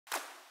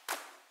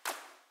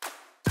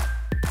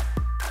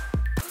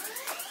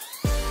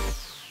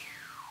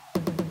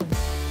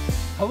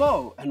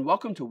Hello, and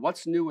welcome to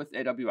What's New with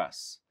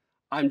AWS.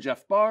 I'm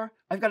Jeff Barr.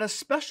 I've got a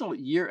special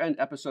year-end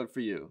episode for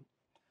you.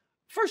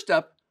 First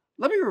up,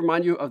 let me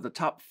remind you of the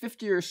top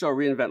 50 or so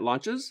reInvent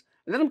launches,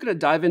 and then I'm going to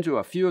dive into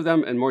a few of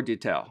them in more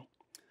detail.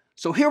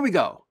 So here we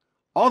go.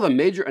 All the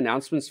major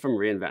announcements from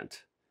reInvent.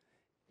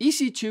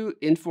 EC2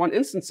 Inf1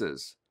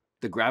 instances,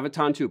 the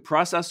Graviton 2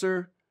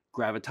 processor,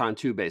 Graviton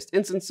 2-based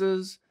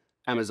instances,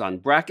 Amazon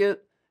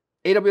Bracket,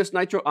 AWS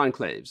Nitro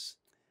enclaves,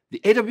 the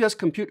AWS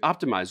Compute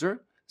Optimizer,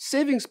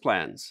 savings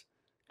plans,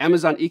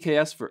 Amazon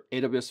EKS for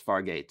AWS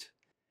Fargate,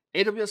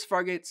 AWS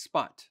Fargate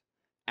Spot,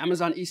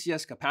 Amazon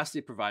ECS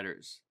capacity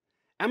providers,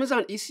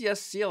 Amazon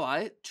ECS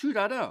CLI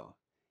 2.0,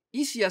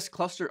 ECS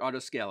cluster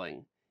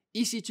autoscaling,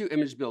 EC2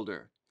 image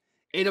builder,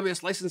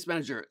 AWS License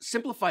Manager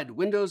simplified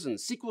Windows and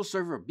SQL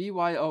Server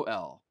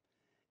BYOL,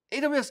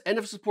 AWS end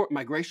of support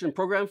migration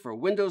program for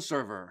Windows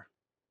Server,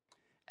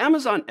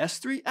 Amazon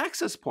S3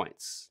 access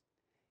points,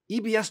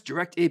 EBS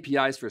direct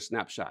APIs for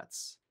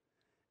snapshots,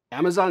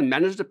 Amazon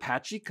Managed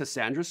Apache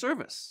Cassandra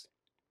Service,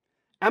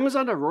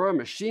 Amazon Aurora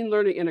Machine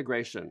Learning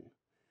Integration,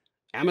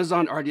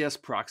 Amazon RDS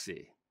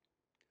Proxy,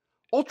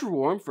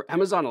 UltraWarm for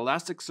Amazon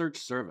Elasticsearch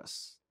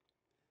Service,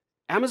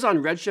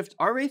 Amazon Redshift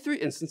RA3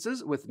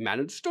 instances with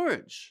managed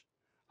storage,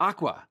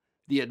 Aqua,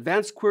 the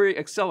Advanced Query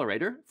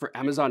Accelerator for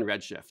Amazon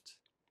Redshift,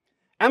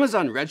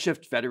 Amazon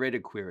Redshift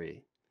Federated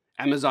Query,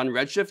 Amazon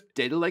Redshift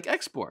Data Lake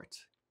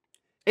Export,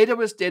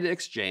 AWS Data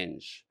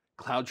Exchange,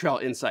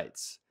 CloudTrail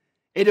Insights,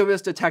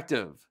 AWS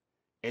Detective,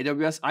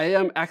 AWS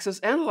IAM Access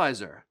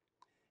Analyzer,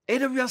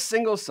 AWS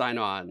Single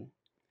Sign-On,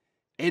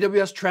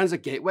 AWS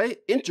Transit Gateway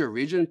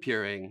Inter-Region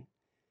Peering,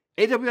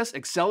 AWS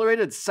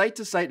Accelerated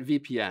Site-to-Site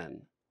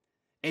VPN,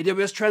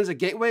 AWS Transit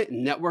Gateway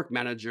Network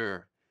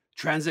Manager,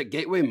 Transit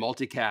Gateway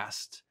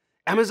Multicast,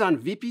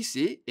 Amazon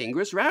VPC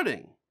Ingress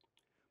Routing,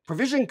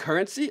 Provision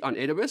Currency on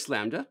AWS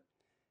Lambda,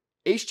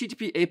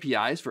 HTTP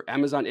APIs for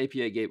Amazon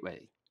API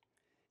Gateway,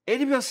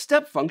 AWS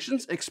Step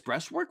Functions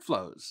Express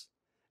Workflows,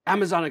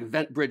 Amazon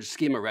Event Bridge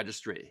Schema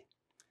Registry,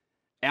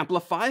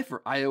 Amplify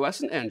for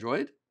iOS and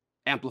Android,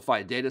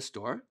 Amplify Data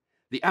Store,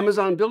 the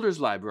Amazon Builders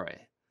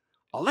Library,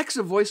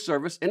 Alexa Voice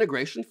Service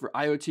Integration for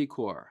IoT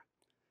Core,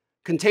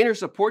 Container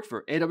Support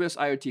for AWS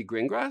IoT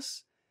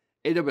Greengrass,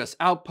 AWS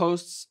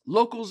Outposts,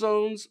 Local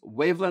Zones,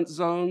 Wavelength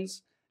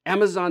Zones,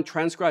 Amazon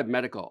Transcribe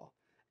Medical,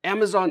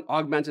 Amazon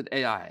Augmented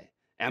AI,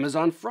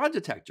 Amazon Fraud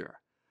Detector,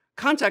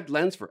 Contact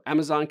Lens for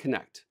Amazon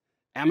Connect,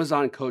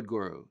 Amazon Code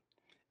Guru,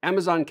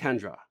 Amazon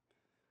Kendra,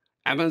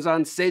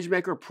 Amazon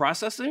SageMaker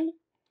Processing,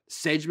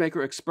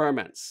 SageMaker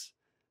Experiments,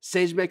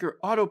 SageMaker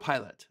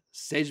Autopilot,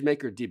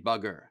 SageMaker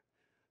Debugger,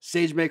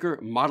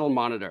 SageMaker Model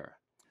Monitor,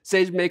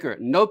 SageMaker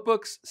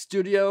Notebooks,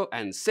 Studio,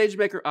 and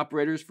SageMaker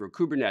Operators for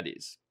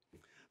Kubernetes.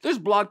 There's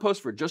blog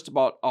posts for just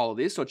about all of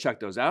these, so check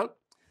those out.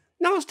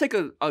 Now let's take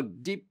a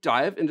deep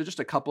dive into just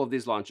a couple of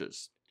these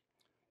launches.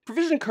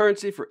 Provision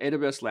Currency for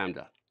AWS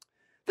Lambda.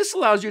 This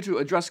allows you to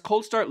address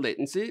cold start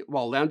latency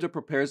while Lambda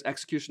prepares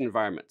execution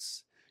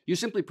environments. You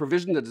simply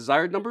provision the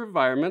desired number of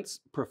environments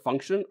per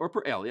function or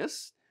per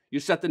alias. You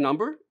set the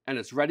number, and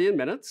it's ready in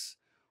minutes.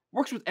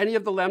 Works with any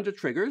of the Lambda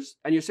triggers,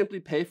 and you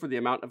simply pay for the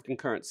amount of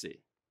concurrency.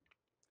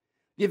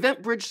 The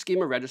Event Bridge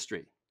Schema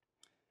Registry.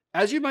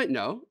 As you might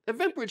know,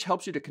 Event Bridge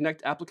helps you to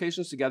connect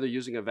applications together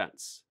using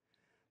events.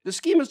 The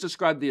schemas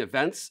describe the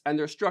events and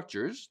their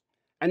structures,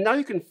 and now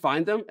you can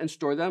find them and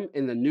store them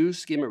in the new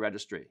Schema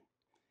Registry.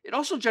 It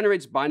also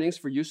generates bindings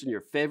for use in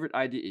your favorite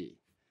IDE.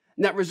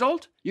 Net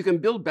result, you can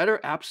build better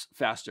apps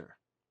faster.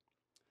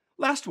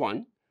 Last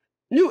one,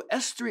 new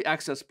S3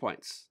 access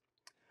points.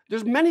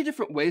 There's many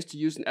different ways to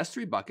use an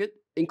S3 bucket,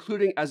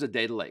 including as a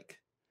data lake.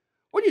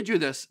 When you do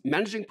this,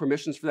 managing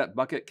permissions for that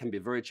bucket can be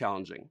very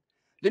challenging.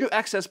 The new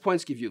access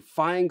points give you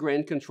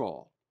fine-grained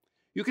control.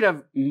 You can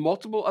have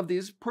multiple of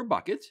these per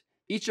bucket,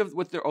 each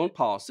with their own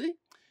policy.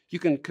 You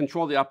can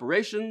control the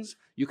operations.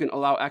 You can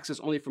allow access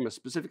only from a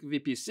specific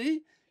VPC.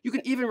 You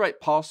can even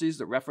write policies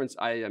that reference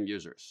IAM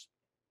users.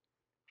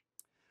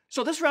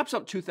 So this wraps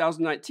up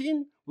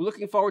 2019. We're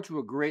looking forward to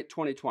a great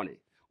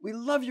 2020. We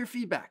love your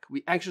feedback.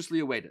 We anxiously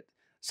await it.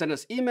 Send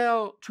us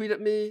email, tweet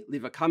at me,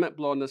 leave a comment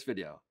below on this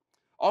video.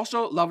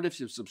 Also, love it if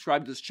you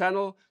subscribe to this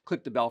channel,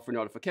 click the bell for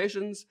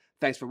notifications.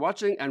 Thanks for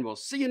watching, and we'll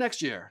see you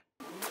next year.